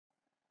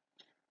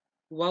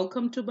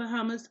Welcome to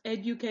Bahamas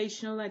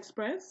Educational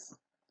Express,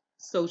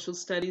 Social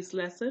Studies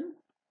lesson,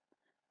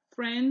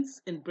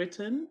 Friends in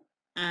Britain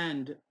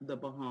and the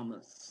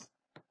Bahamas.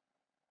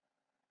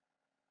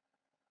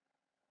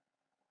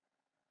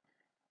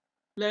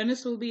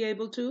 Learners will be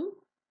able to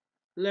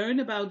learn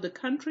about the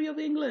country of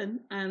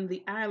England and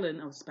the island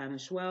of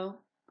Spanish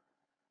Well,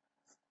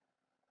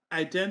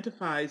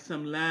 identify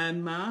some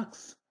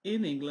landmarks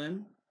in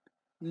England,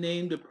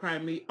 name the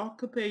primary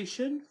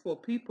occupation for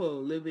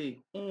people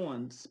living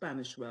on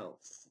Spanish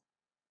Wells.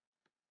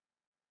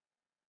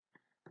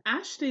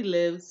 Ashley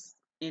lives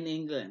in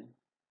England.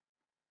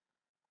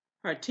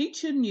 Her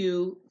teacher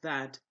knew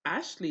that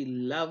Ashley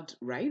loved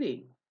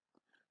writing,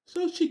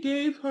 so she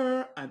gave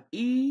her an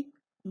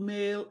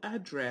email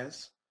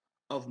address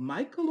of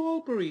Michael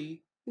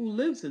Albury, who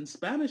lives in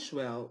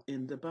Spanishwell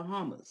in the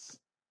Bahamas.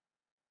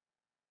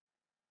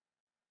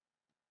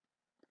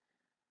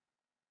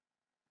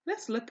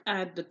 Let's look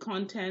at the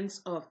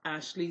contents of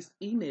Ashley's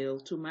email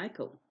to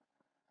Michael.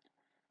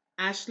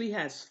 Ashley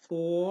has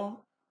 4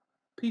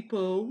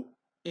 people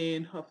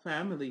in her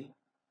family: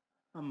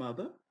 her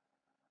mother,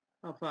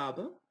 her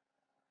father,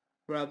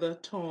 brother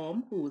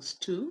Tom, who is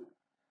 2,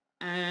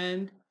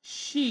 and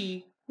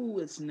she, who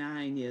is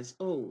 9 years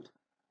old.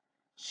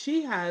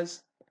 She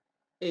has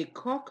a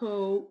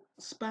Cocker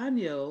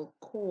Spaniel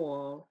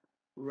called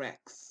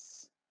Rex.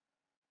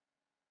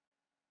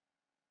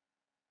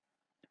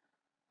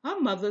 Her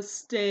mother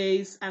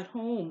stays at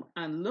home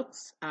and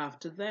looks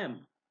after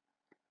them.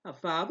 Her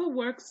father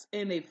works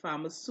in a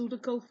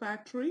pharmaceutical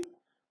factory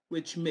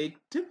which make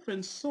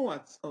different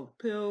sorts of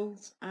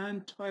pills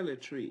and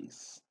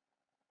toiletries.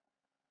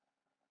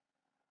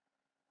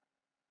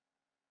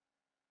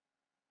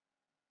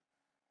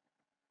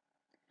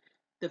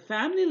 The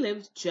family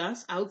lives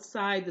just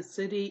outside the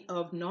city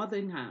of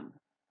Nottingham.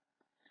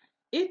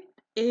 It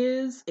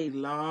is a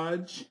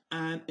large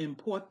and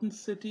important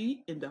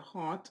city in the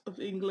heart of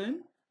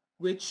England,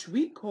 which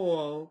we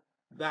call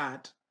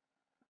that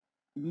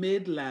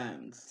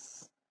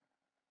Midlands.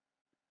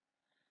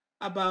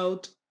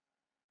 About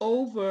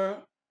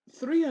over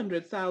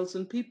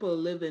 300,000 people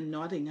live in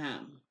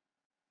Nottingham.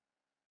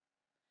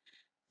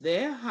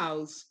 Their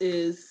house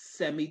is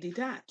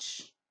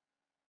semi-detached.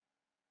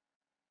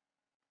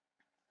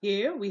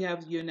 Here we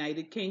have the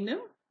United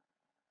Kingdom,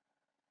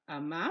 a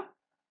map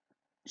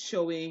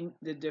showing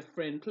the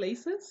different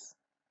places.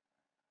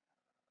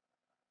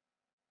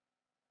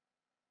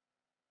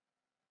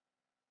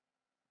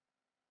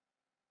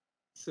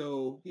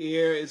 So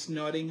here is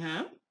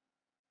Nottingham.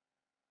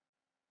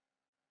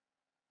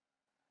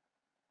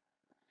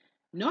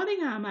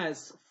 Nottingham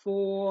has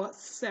 4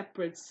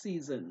 separate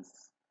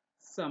seasons: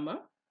 summer,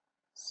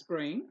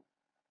 spring,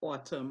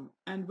 autumn,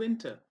 and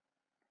winter.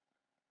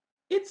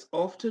 It's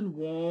often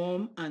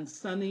warm and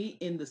sunny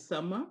in the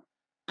summer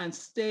and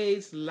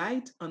stays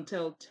light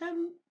until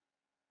 10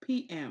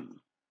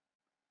 p.m.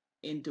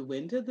 In the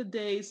winter, the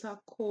days are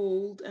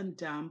cold and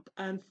damp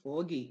and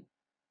foggy.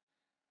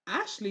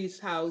 Ashley's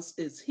house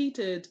is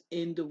heated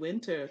in the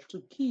winter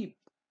to keep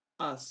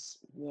us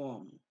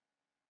warm.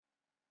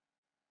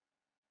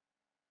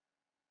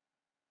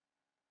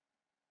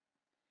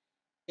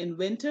 In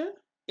winter,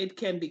 it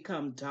can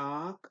become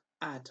dark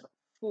at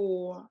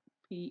 4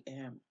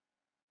 p.m.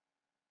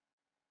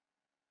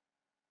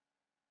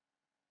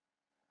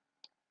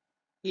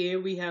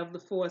 Here we have the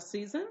 4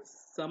 seasons: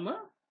 summer,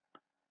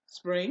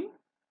 spring,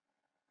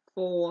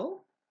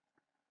 fall,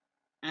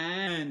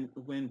 and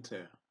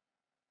winter.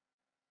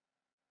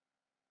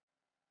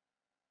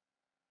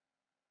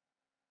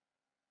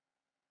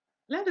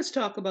 Let us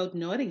talk about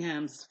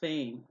Nottingham's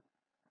fame.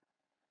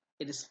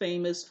 It is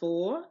famous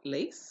for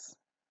lace,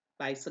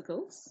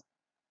 bicycles.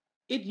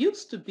 It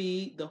used to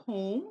be the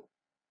home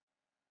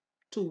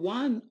to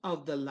one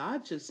of the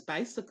largest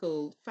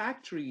bicycle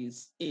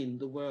factories in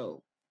the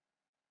world.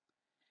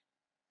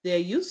 There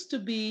used to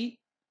be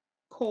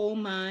coal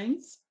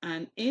mines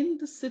and in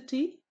the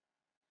city,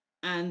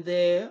 and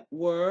there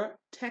were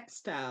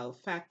textile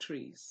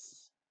factories.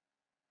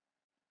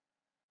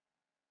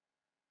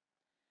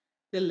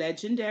 The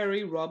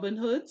legendary Robin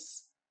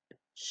Hood's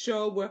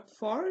Sherwood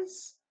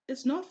Forest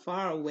is not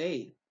far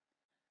away,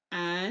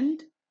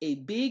 and a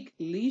big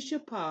leisure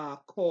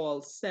park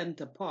called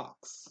Center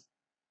Parks.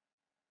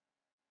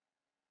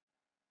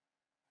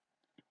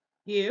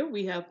 Here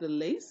we have the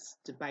lace,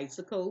 the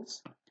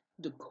bicycles,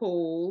 the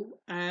coal,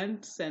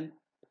 and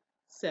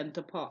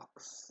Center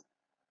Parks.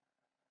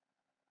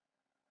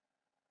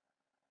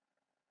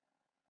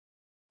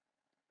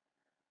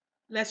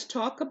 Let's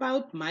talk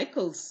about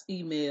Michael's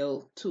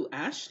email to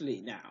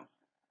Ashley now.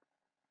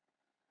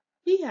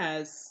 He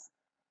has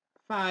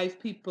 5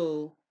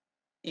 people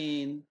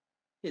in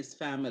his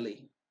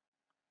family: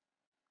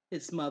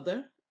 his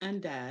mother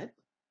and dad,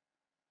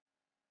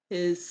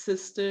 his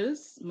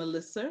sisters,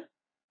 Melissa,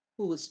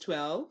 who was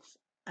 12,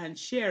 and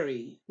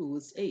Sherry, who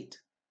was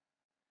 8.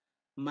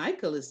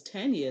 Michael is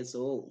 10 years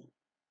old.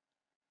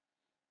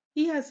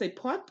 He has a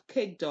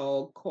pot-cake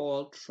dog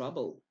called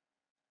Trouble.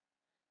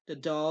 The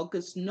dog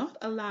is not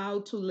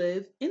allowed to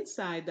live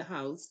inside the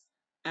house,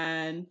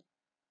 and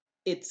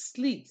It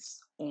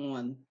sleeps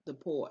on the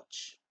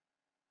porch.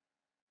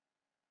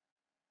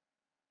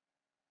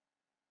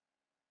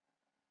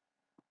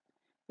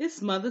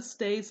 His mother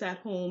stays at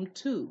home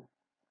too.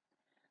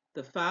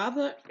 The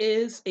father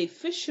is a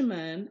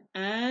fisherman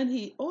and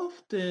he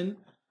often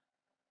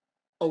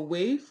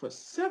away for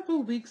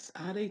several weeks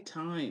at a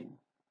time.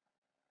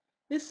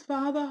 His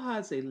father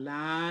has a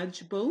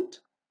large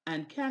boat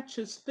and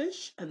catches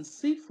fish and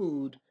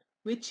seafood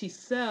which he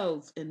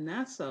sells in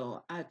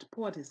Nassau at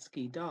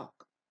Portisky Dock.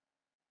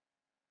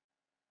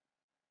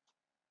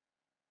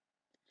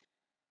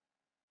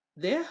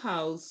 Their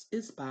house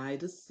is by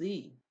the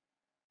sea.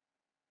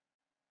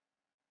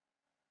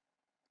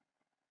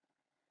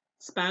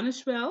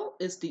 Spanishville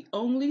is the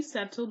only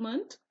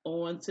settlement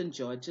on St.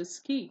 George's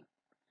Key.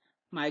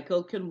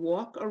 Michael can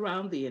walk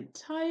around the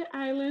entire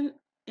island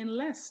in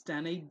less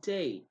than a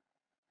day.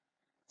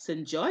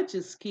 St.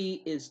 George's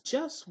Key is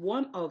just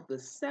one of the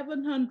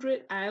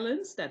 700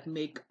 islands that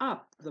make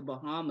up the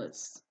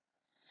Bahamas.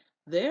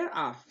 There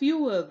are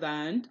fewer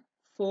than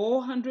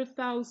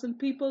 400,000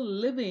 people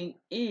living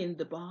in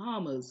the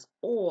Bahamas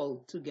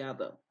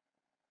altogether.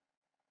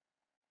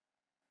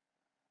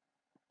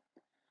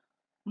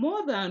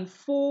 More than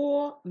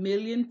 4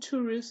 million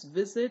tourists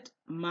visit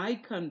my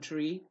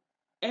country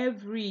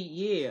every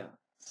year,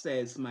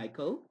 says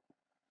Michael.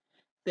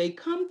 They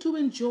come to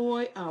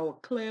enjoy our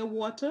clear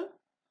water,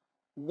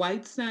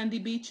 white sandy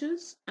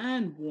beaches,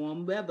 and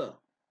warm weather.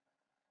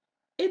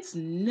 It's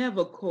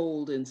never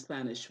cold in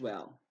Spanish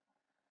Well.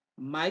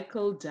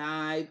 Michael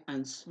dive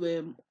and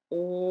swim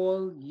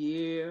all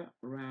year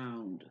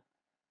round.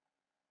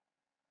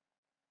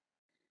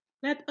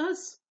 Let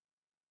us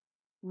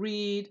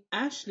read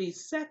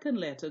Ashley's second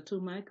letter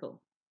to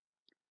Michael.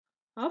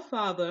 Her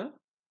father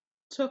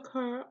took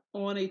her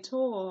on a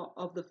tour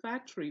of the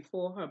factory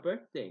for her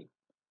birthday.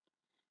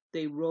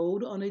 They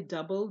rode on a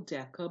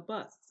double-decker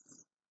bus.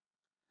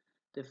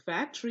 The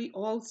factory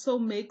also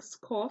makes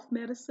cough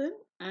medicine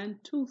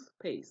and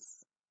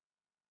toothpaste.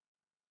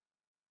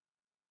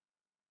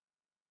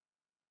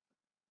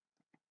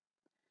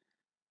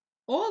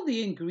 All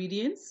the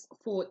ingredients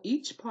for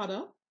each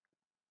product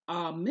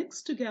are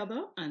mixed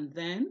together and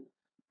then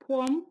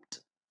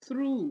pumped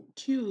through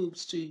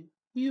tubes to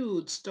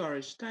huge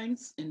storage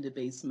tanks in the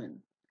basement.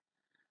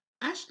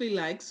 Ashley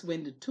likes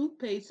when the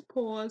toothpaste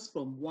pours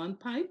from one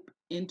pipe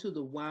into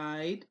the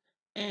wide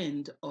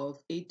end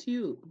of a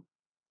tube.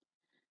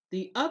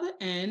 The other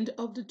end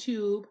of the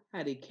tube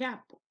had a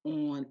cap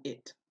on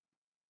it.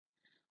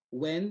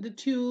 When the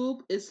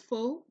tube is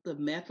full, the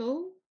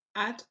metal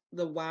at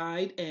the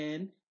wide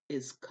end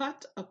is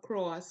cut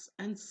across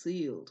and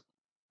sealed.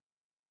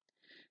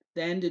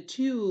 Then the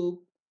tube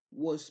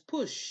was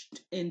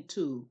pushed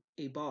into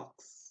a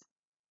box.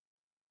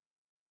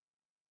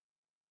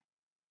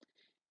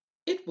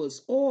 It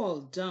was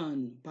all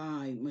done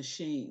by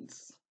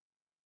machines.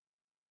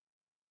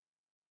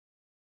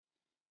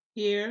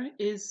 Here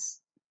is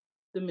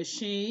the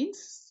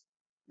machines.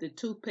 The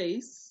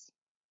toothpaste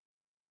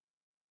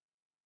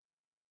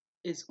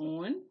is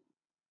on.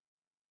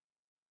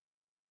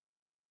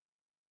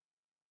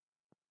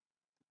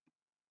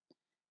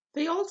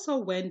 They also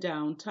went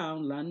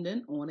downtown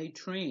London on a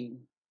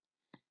train.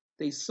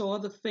 They saw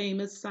the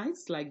famous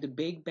sights like the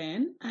Big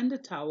Ben and the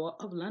Tower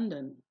of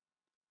London.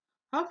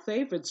 Her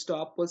favorite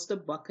stop was the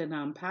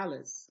Buckingham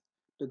Palace,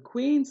 the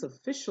Queen's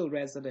official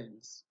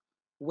residence,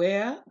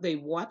 where they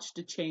watched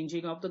the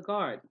changing of the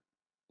guard.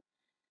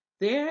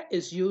 There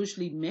is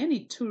usually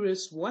many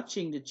tourists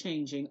watching the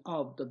changing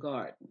of the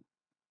guard.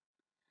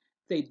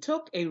 They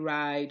took a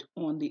ride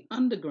on the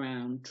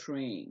underground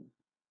train.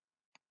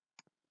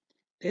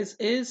 This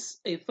is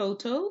a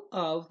photo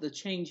of the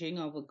changing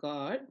of a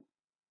guard.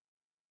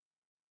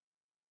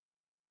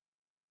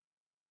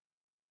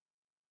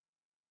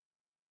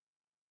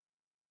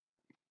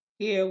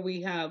 Here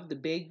we have the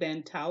Big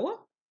Ben Tower,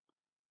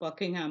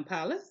 Buckingham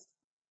Palace,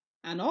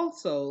 and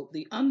also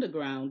the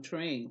underground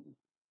train.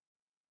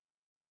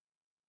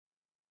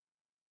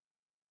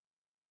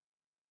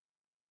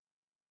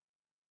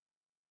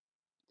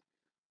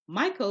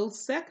 Michael's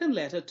second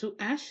letter to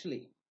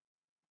Ashley.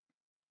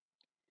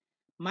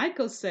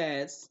 Michael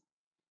says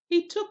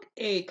he took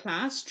a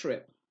class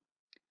trip.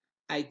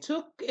 I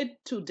took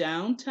it to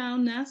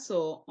downtown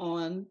Nassau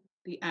on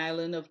the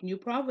island of New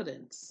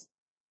Providence.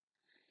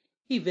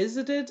 He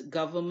visited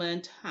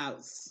Government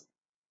House.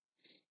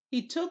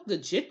 He took the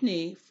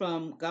jitney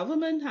from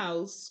Government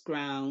House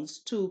grounds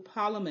to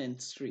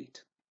Parliament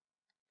Street.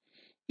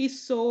 He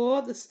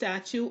saw the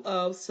statue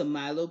of Sir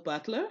Milo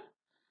Butler,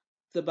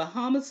 the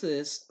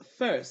Bahamas'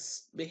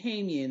 first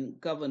Bahamian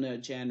Governor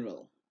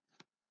General,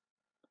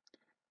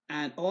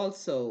 and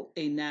also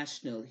a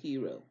national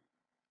hero.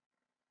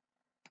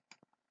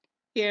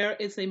 Here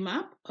is a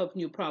map of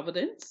New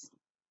Providence,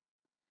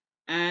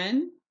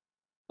 and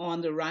on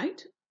the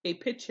right, a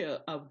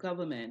picture of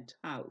Government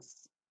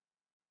House.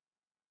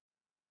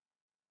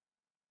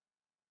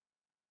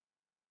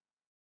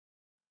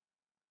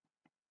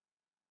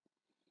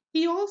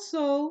 He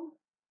also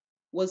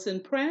was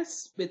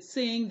impressed with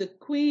seeing the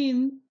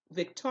Queen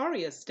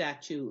Victoria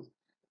statue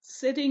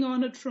sitting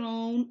on a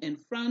throne in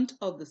front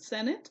of the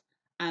Senate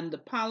and the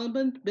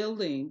Parliament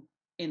building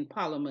in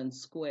Parliament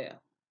Square.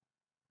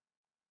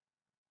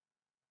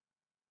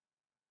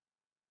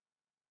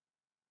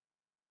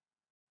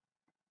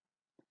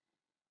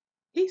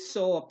 He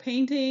saw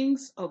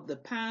paintings of the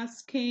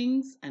past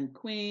kings and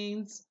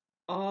queens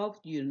of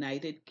the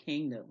United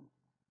Kingdom.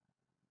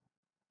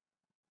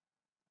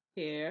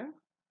 Here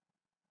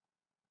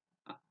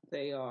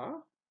they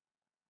are.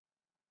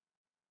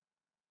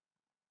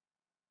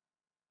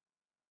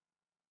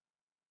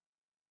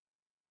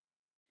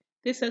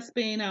 This has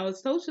been our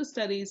social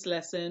studies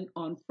lesson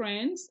on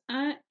friends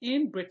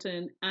in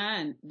Britain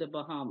and the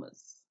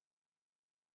Bahamas.